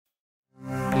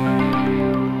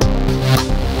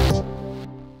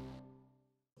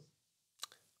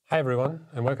Hi everyone,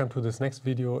 and welcome to this next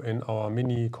video in our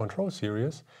mini control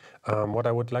series. What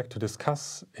I would like to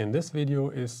discuss in this video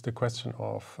is the question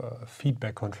of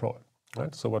feedback control.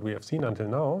 Right? So what we have seen until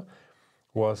now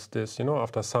was this,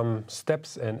 after some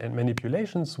steps and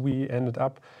manipulations, we ended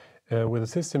up with a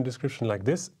system description like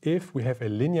this if we have a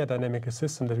linear dynamical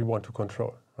system that we want to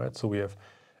control. Right? So we have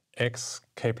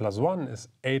xk plus 1 is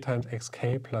a times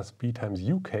xk plus b times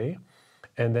uk,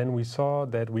 and then we saw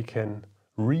that we can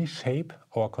reshape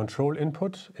our control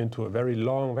input into a very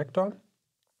long vector,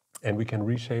 and we can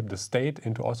reshape the state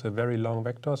into also a very long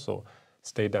vector, so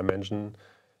state dimension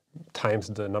times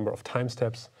the number of time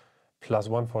steps plus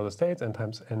 1 for the states and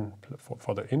times n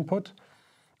for the input.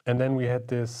 And then we had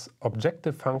this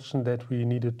objective function that we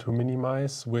needed to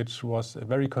minimize, which was a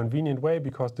very convenient way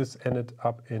because this ended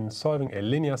up in solving a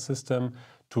linear system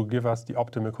to give us the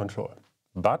optimal control.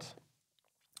 But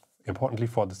importantly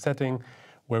for the setting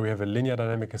where we have a linear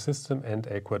dynamical system and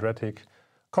a quadratic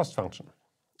cost function.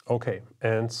 Okay,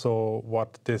 and so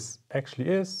what this actually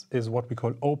is what we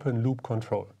call open loop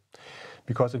control.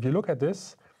 Because if you look at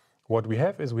this, what we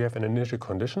have is we have an initial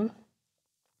condition,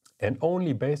 and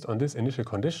only based on this initial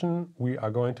condition we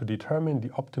are going to determine the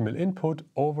optimal input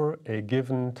over a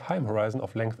given time horizon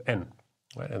of length n.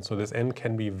 Right? And so this n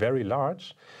can be very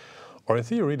large, or in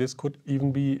theory this could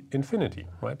even be infinity.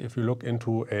 Right? If you look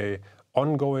into a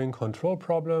ongoing control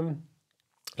problem,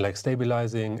 like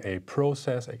stabilizing a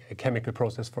process, a chemical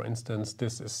process for instance,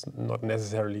 this is not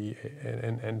necessarily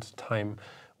an end time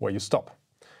where you stop.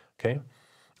 Okay?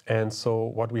 And so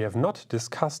what we have not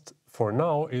discussed for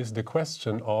now is the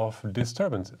question of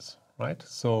disturbances, right?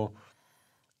 So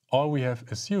all we have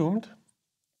assumed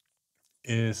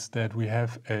is that we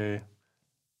have a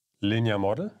linear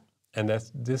model and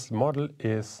that this model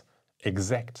is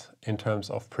exact in terms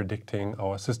of predicting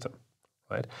our system.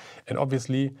 Right? And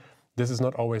obviously, this is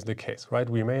not always the case, right?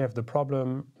 We may have the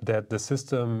problem that the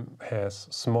system has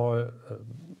small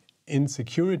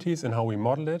insecurities in how we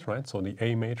model it, right? So the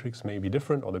A matrix may be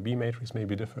different or the B matrix may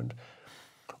be different.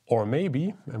 Or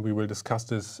maybe, and we will discuss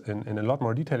this in a lot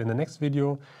more detail in the next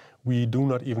video, we do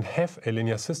not even have a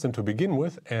linear system to begin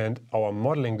with and our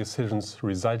modeling decisions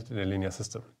resulted in a linear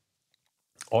system.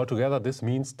 Altogether, this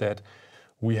means that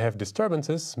we have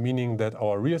disturbances, meaning that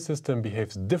our real system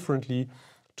behaves differently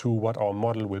to what our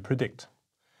model will predict.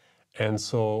 And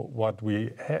so what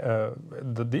we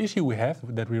the issue we have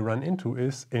that we run into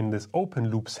is in this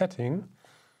open loop setting,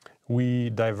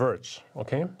 we diverge,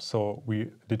 okay? So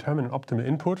we determine an optimal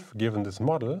input given this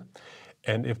model,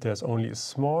 and if there's only a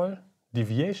small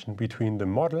deviation between the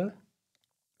model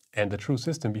and the true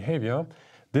system behavior,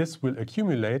 this will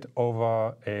accumulate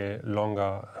over a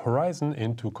longer horizon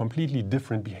into completely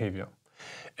different behavior.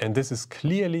 And this is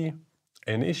clearly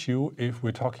an issue if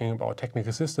we're talking about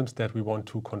technical systems that we want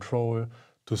to control,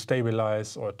 to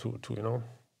stabilize, or to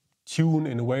tune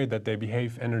in a way that they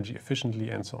behave energy efficiently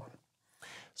and so on.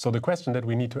 So the question that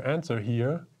we need to answer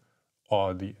here,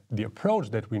 or the approach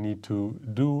that we need to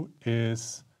do,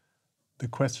 is the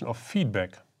question of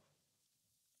feedback.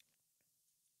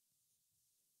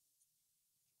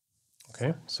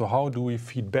 Okay, so how do we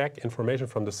feed back information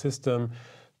from the system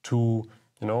to,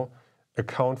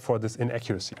 account for this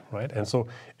inaccuracy, right? And so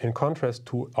in contrast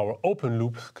to our open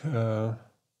loop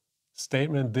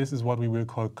statement, this is what we will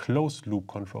call closed loop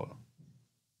control.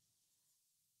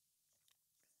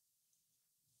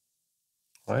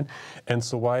 Right? And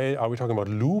so why are we talking about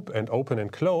loop and open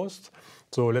and closed?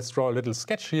 So let's draw a little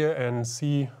sketch here and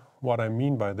see what I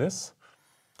mean by this.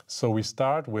 So we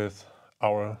start with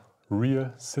our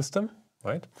real system,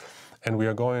 right? And we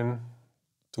are going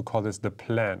to call this the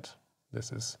plant.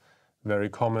 This is very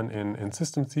common in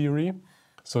system theory.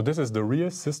 So this is the real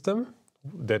system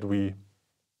that we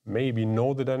maybe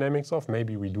know the dynamics of,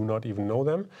 maybe we do not even know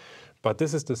them, but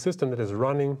this is the system that is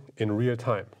running in real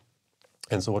time.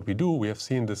 And so what we do, we have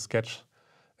seen this sketch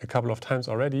a couple of times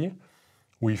already,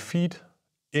 we feed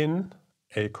in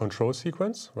a control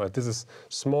sequence, right? This is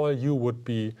small u would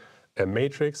be a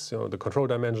matrix, the control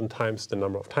dimension times the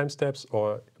number of time steps,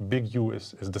 or big U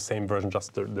is the same version,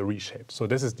 just the reshaped. So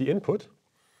this is the input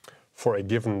for a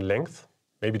given length,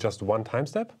 maybe just one time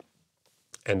step.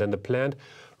 And then the plant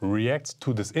reacts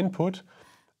to this input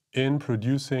in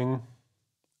producing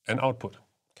an output.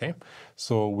 Okay?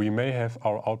 So we may have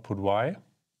our output Y,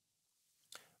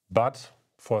 but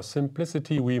for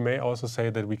simplicity, we may also say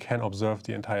that we can observe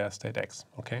the entire state X.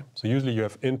 Okay? So usually you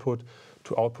have input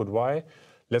to output Y.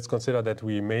 Let's consider that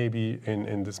we maybe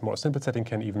in this more simple setting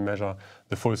can even measure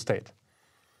the full state.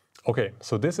 Okay,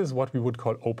 so this is what we would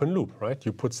call open loop, right?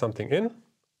 You put something in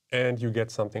and you get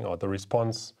something out, the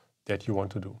response that you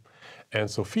want to do. And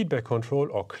so feedback control,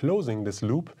 or closing this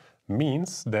loop,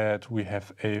 means that we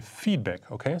have a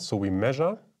feedback, okay? So we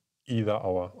measure either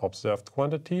our observed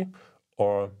quantity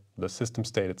or the system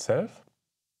state itself.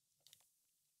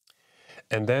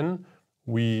 And then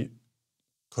we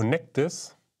connect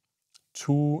this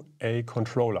to a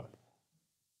controller.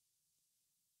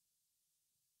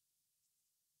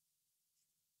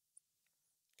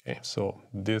 Okay, so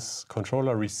this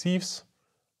controller receives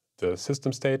the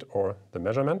system state or the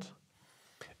measurement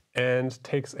and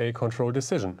takes a control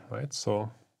decision, right?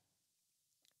 So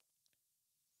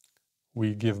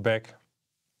we give back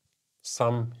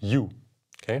some u,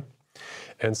 okay?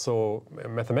 And so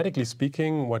mathematically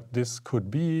speaking, what this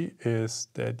could be is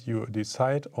that you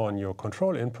decide on your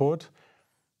control input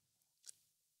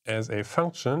as a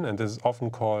function, and this is often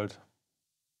called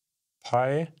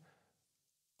pi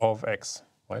of x,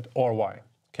 right, or y,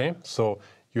 okay? So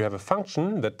you have a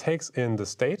function that takes in the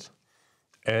state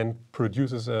and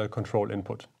produces a control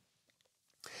input.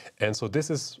 And so this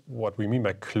is what we mean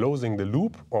by closing the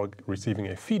loop or receiving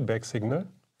a feedback signal.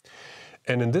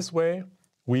 And in this way,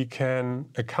 we can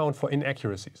account for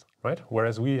inaccuracies, right?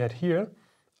 Whereas we had here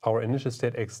our initial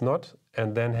state x0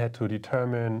 and then had to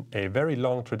determine a very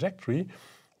long trajectory,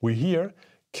 we here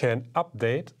can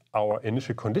update our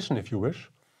initial condition, if you wish,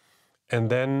 and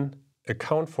then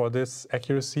account for this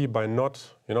accuracy by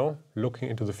not, looking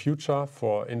into the future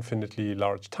for infinitely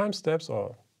large time steps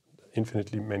or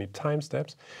infinitely many time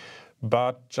steps,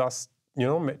 but just,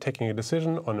 taking a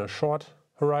decision on a short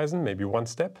horizon, maybe one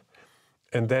step,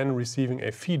 and then receiving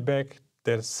a feedback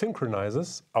that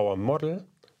synchronizes our model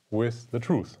with the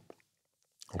truth.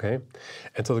 Okay,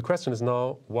 and so the question is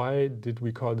now, why did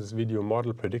we call this video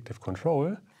model predictive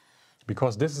control?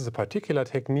 Because this is a particular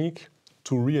technique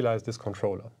to realize this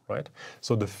controller, right?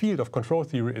 So the field of control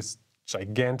theory is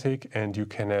gigantic and you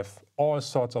can have all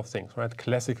sorts of things, right?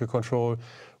 Classical control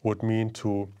would mean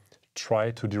to try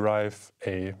to derive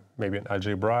maybe an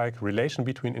algebraic relation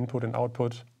between input and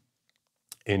output.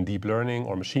 In deep learning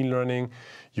or machine learning,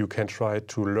 you can try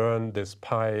to learn this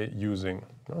pi using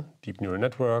deep neural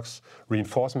networks.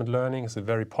 Reinforcement learning is a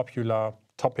very popular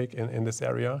topic in this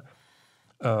area.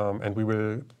 And we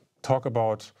will talk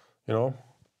about,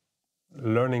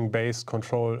 learning-based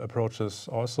control approaches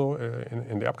also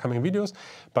in the upcoming videos.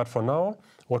 But for now,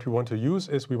 what we want to use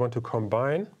is we want to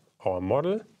combine our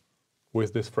model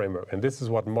with this framework. And this is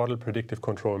what model predictive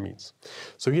control means.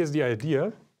 So here's the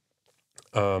idea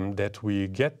that we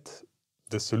get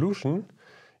the solution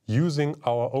using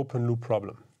our open loop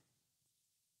problem.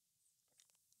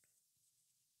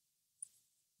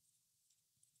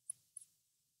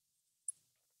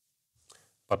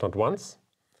 But not once,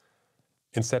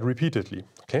 instead repeatedly.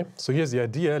 Okay, so here's the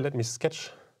idea. Let me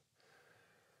sketch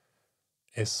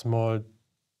a small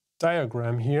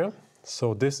diagram here.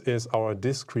 So this is our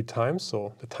discrete time,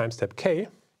 so the time step k.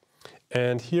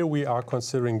 And here we are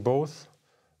considering both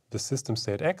the system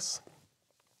state x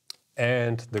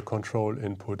and the control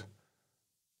input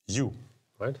u,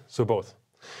 right? So both.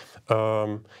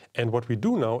 And what we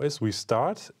do now is we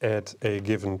start at a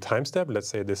given time step. Let's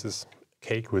say this is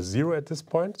k equals 0 at this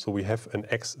point. So we have an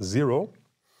x0.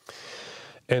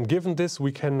 And given this,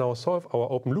 we can now solve our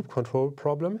open loop control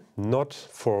problem, not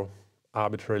for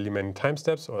arbitrarily many time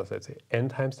steps, or let's say n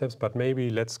time steps, but maybe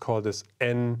let's call this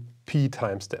np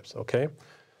time steps, okay?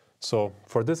 So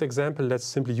for this example, let's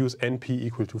simply use np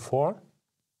equal to 4.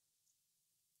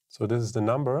 So this is the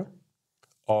number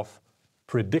of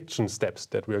prediction steps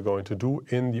that we are going to do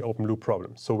in the open loop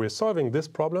problem. So we're solving this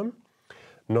problem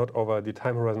not over the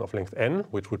time horizon of length n,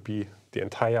 which would be the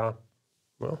entire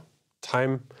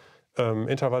time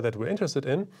interval that we're interested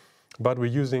in, but we're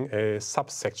using a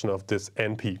subsection of this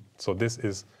np. So this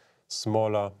is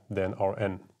smaller than our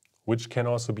n, which can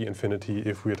also be infinity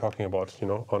if we're talking about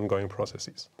ongoing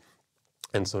processes.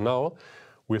 And so now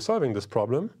we're solving this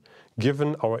problem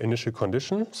given our initial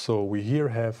condition. So we here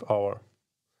have our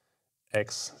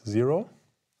x0.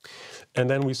 And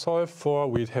then we solve for,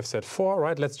 we have set 4,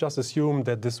 right? Let's just assume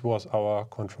that this was our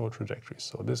control trajectory.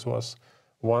 So this was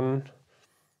one,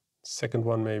 second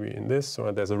one maybe in this.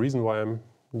 So there's a reason why I'm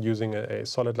using a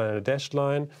solid line and a dashed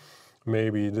line.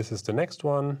 Maybe this is the next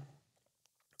one.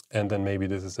 And then maybe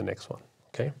this is the next one,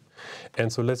 okay?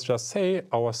 And so let's just say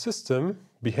our system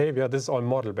behavior, this is all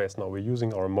model-based now. We're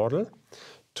using our model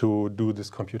to do this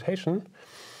computation.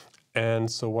 And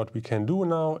so what we can do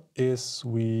now is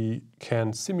we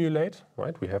can simulate,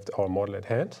 right? We have our model at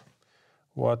hand,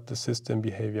 what the system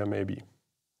behavior may be,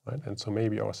 right? And so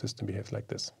maybe our system behaves like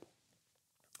this.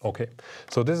 Okay,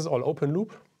 so this is all open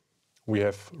loop. We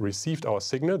have received our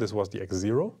signal. This was the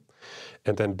x0.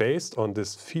 And then based on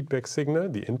this feedback signal,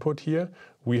 the input here,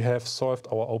 we have solved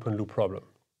our open loop problem.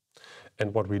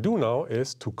 And what we do now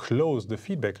is to close the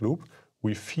feedback loop,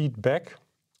 we feed back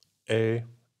a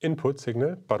input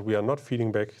signal, but we are not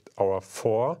feeding back our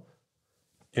 4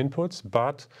 inputs,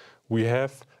 but we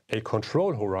have a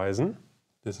control horizon.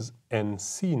 This is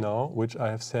NC now, which I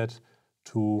have set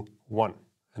to 1.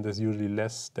 And this is usually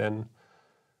less than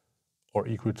or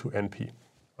equal to NP.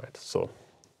 Right? So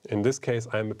in this case,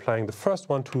 I'm applying the first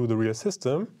one to the real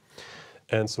system.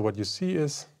 And so what you see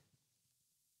is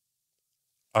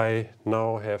I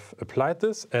now have applied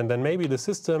this, and then maybe the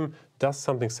system does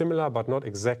something similar, but not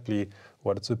exactly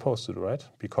what it's supposed to do, right?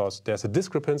 Because there's a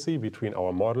discrepancy between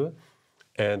our model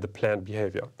and the planned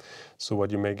behavior. So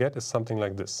what you may get is something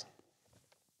like this.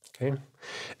 Okay,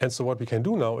 and so what we can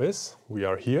do now is, we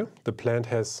are here, the plant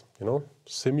has,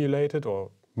 simulated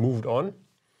or moved on,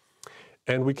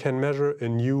 and we can measure a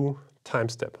new time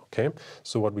step, okay?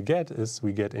 So what we get is,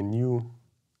 we get a new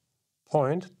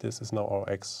point, this is now our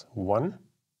x1,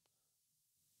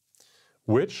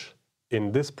 which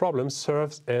in this problem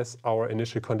serves as our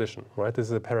initial condition, right? This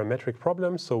is a parametric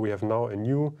problem, so we have now a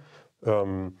new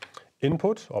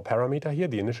input or parameter here.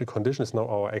 The initial condition is now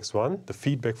our x1, the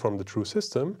feedback from the true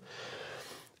system.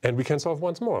 And we can solve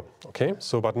once more, okay?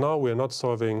 So, but now we're not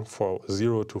solving for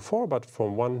 0 to 4, but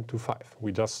from 1 to 5.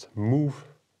 We just move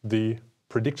the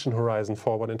prediction horizon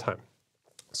forward in time.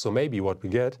 So maybe what we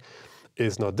get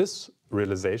is not this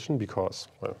realization because,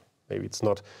 well, maybe it's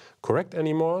not correct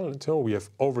anymore. So we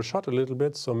have overshot a little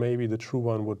bit, so maybe the true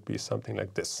one would be something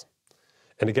like this.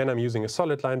 And again, I'm using a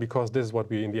solid line because this is what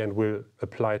we in the end will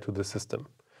apply to the system.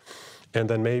 And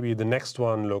then maybe the next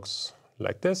one looks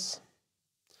like this.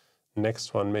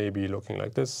 Next one may be looking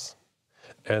like this.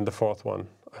 And the fourth one,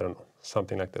 I don't know,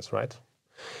 something like this, right?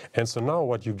 And so now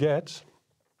what you get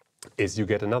is you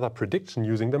get another prediction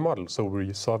using the model. So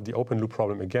we solve the open loop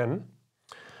problem again,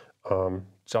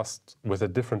 just with a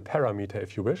different parameter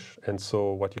if you wish. And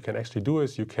so what you can actually do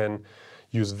is you can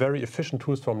use very efficient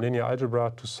tools from linear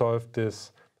algebra to solve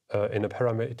this in a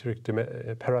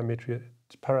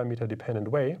parameter-dependent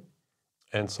way.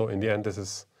 And so in the end, this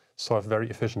is solved very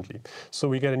efficiently. So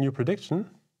we get a new prediction,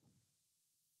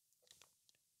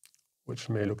 which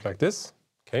may look like this,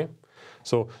 okay?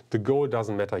 So the goal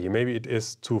doesn't matter here. Maybe it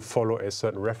is to follow a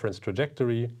certain reference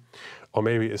trajectory, or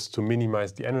maybe it's to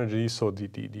minimize the energy. So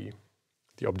the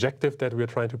objective that we're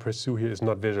trying to pursue here is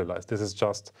not visualized. This is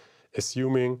just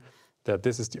assuming that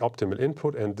this is the optimal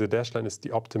input and the dashed line is the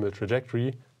optimal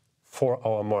trajectory for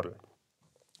our model,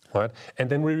 right? And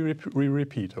then we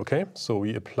repeat, okay? So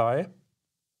we apply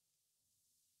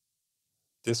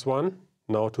this one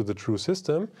now to the true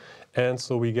system, and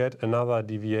so we get another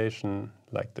deviation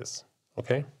like this,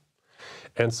 okay?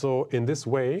 And so in this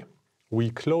way,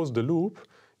 we close the loop,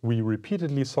 we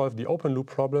repeatedly solve the open loop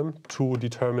problem to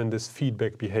determine this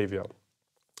feedback behavior.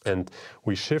 And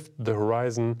we shift the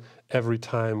horizon every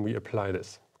time we apply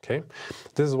this, okay?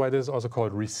 This is why this is also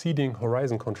called receding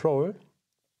horizon control.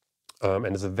 And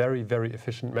it's a very, very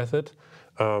efficient method.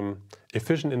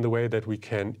 Efficient in the way that we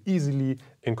can easily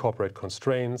incorporate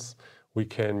constraints. We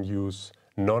can use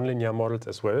nonlinear models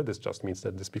as well. This just means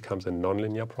that this becomes a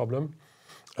nonlinear problem.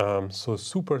 So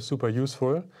super, super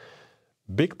useful.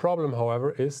 Big problem,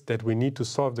 however, is that we need to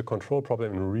solve the control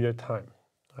problem in real time.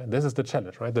 This is the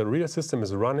challenge, right? The real system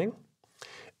is running,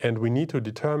 and we need to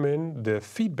determine the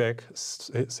feedback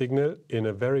signal in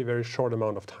a very, very short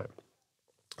amount of time.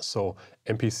 So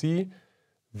MPC,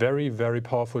 very, very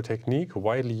powerful technique,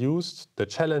 widely used. The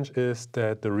challenge is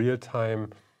that the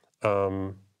real-time,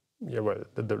 the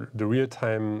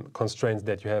real-time constraints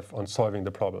that you have on solving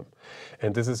the problem.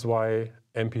 And this is why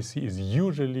MPC is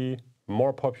usually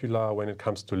more popular when it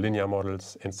comes to linear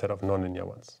models instead of nonlinear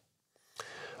ones.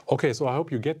 Okay, so I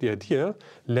hope you get the idea.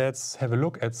 Let's have a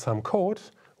look at some code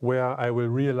where I will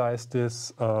realize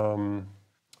this on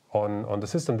the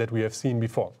system that we have seen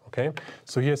before, okay?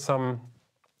 So here's some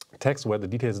text where the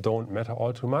details don't matter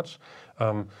all too much.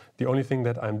 The only thing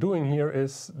that I'm doing here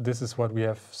is, this is what we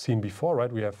have seen before,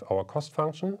 right? We have our cost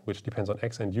function, which depends on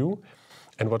x and u.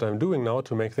 And what I'm doing now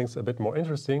to make things a bit more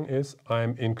interesting is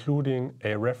I'm including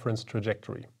a reference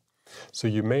trajectory. So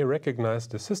you may recognize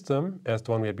the system as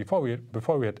the one we had before.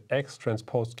 Before we had x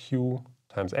transposed q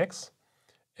times x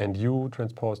and u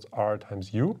transposed r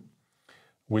times u,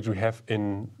 which we have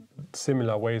in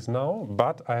similar ways now,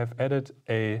 but I have added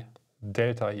a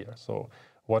delta here. So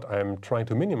what I'm trying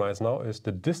to minimize now is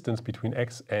the distance between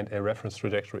x and a reference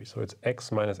trajectory. So it's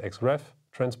x minus x ref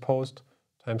transposed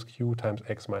times q times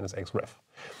x minus x ref.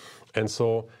 And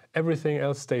so everything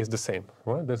else stays the same,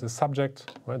 right? This is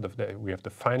subject, right? We have the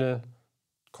final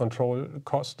control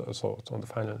cost, so it's on the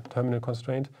final terminal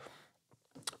constraint.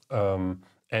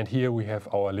 And here we have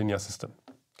our linear system.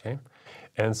 Okay,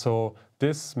 and so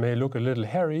this may look a little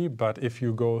hairy, but if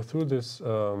you go through this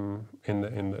in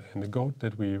the code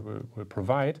that we will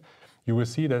provide, you will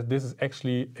see that this is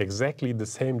actually exactly the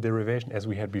same derivation as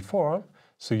we had before.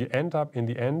 So you end up in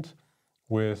the end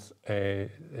with a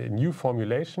new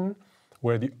formulation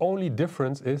where the only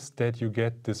difference is that you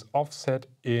get this offset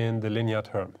in the linear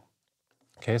term.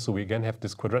 Okay, so we again have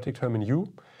this quadratic term in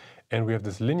u, and we have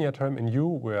this linear term in u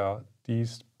where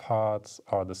these parts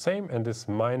are the same, and this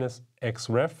minus x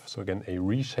ref, so again a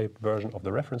reshaped version of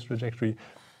the reference trajectory,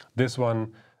 this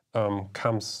one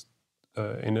comes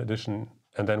in addition,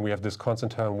 and then we have this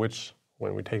constant term which,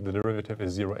 when we take the derivative,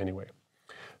 is 0 anyway.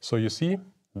 So you see,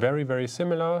 very, very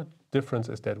similar. Difference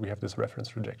is that we have this reference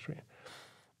trajectory.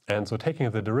 And so taking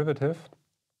the derivative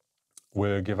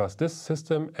will give us this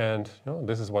system, and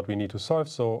this is what we need to solve.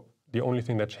 So the only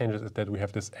thing that changes is that we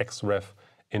have this x ref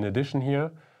in addition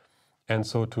here. And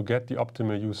so to get the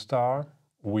optimal u star,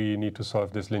 we need to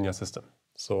solve this linear system.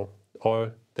 So all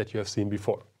that you have seen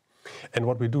before. And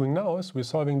what we're doing now is we're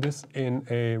solving this in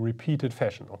a repeated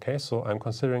fashion. Okay, so I'm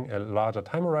considering a larger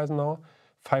time horizon now,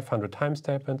 500 time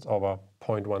statements over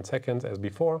 0.1 seconds as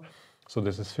before. So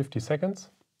this is 50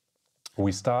 seconds.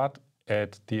 We start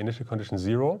at the initial condition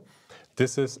 0.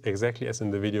 This is exactly as in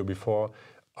the video before,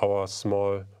 our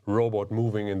small robot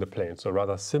moving in the plane. So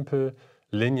rather simple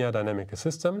linear dynamical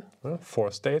system,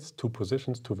 4 states, 2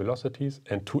 positions, 2 velocities,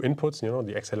 and 2 inputs,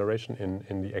 the acceleration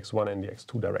in the x1 and the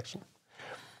x2 direction.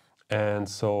 And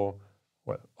so,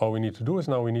 well, all we need to do is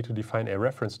now we need to define a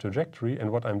reference trajectory.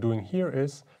 And what I'm doing here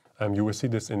is, you will see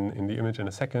this in the image in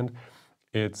a second,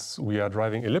 we are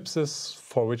driving ellipses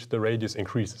for which the radius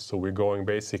increases. So we're going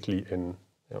basically in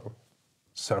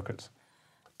circles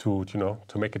to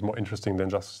make it more interesting than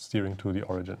just steering to the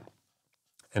origin.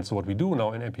 And so what we do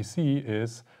now in MPC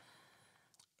is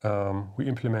we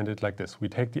implement it like this. We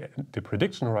take the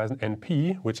prediction horizon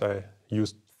NP, which I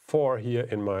used 4 here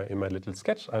in my little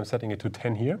sketch. I'm setting it to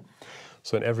 10 here.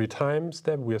 So in every time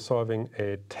step, we are solving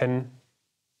a 10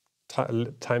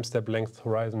 time step length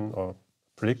horizon or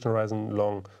prediction horizon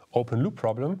long open loop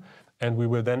problem. And we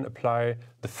will then apply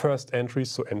the first entry,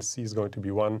 so NC is going to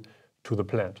be 1, to the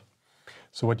plant.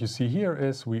 So what you see here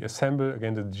is we assemble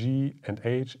again the G and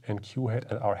H and Q head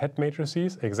and our head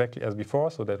matrices exactly as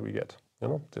before, so that we get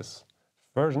this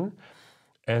version.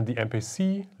 And the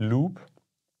MPC loop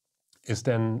is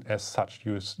then as such.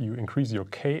 You increase your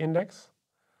K index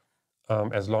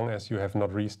as long as you have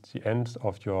not reached the end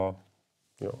of your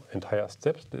entire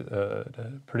steps.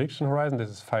 The prediction horizon, this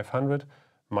is 500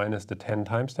 minus the 10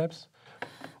 time steps.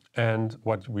 And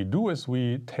what we do is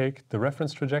we take the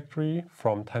reference trajectory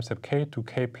from time step k to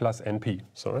k plus np,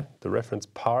 so the reference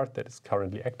part that is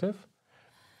currently active.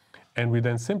 And we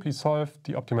then simply solve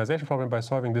the optimization problem by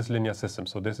solving this linear system.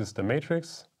 So this is the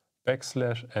matrix,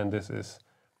 backslash, and this is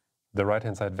the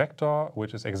right-hand side vector,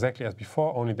 which is exactly as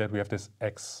before, only that we have this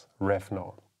x ref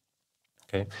now.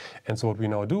 Okay, and so what we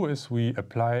now do is we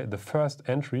apply the first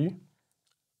entry,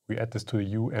 we add this to the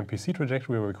u-MPC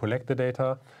trajectory where we collect the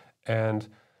data, and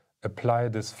apply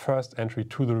this first entry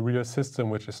to the real system,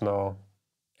 which is now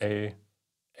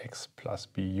ax plus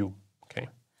bu. Okay,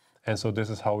 and so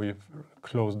this is how we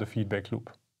close the feedback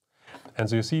loop. And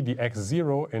so you see the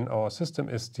x0 in our system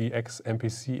is the x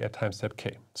MPC at time step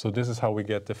k. So this is how we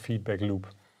get the feedback loop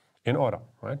in order,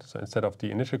 right? So instead of the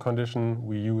initial condition,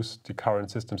 we use the current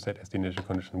system state as the initial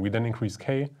condition. We then increase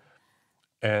k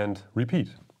and repeat,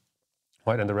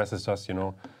 right? And the rest is just,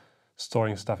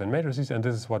 storing stuff in matrices, and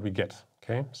this is what we get.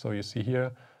 Okay, so you see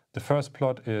here, the first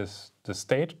plot is the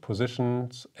state,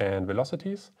 positions, and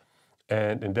velocities,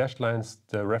 and in dashed lines,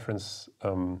 the reference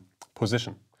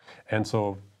position. And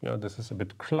so, this is a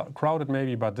bit crowded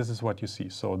maybe, but this is what you see.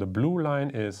 So the blue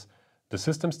line is the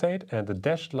system state, and the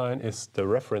dashed line is the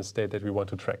reference state that we want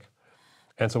to track.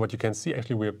 And so what you can see,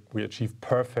 actually, we achieve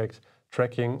perfect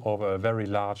tracking over a very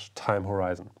large time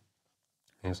horizon.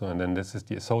 And then this is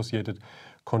the associated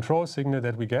control signal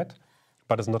that we get,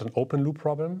 but it's not an open loop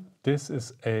problem. This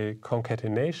is a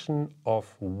concatenation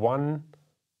of one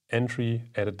entry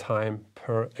at a time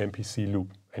per MPC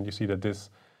loop. And you see that this,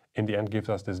 in the end, gives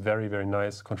us this very, very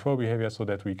nice control behavior so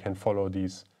that we can follow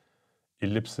these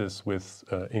ellipses with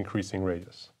increasing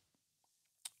radius.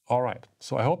 All right,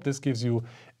 so I hope this gives you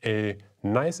a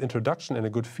nice introduction and a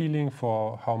good feeling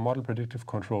for how model predictive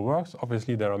control works.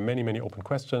 Obviously, there are many, many open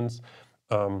questions.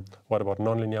 What about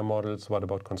nonlinear models? What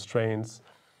about constraints?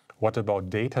 What about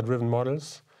data-driven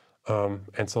models?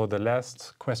 And so the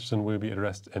last question will be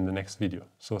addressed in the next video.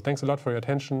 So thanks a lot for your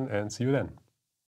attention, and see you then.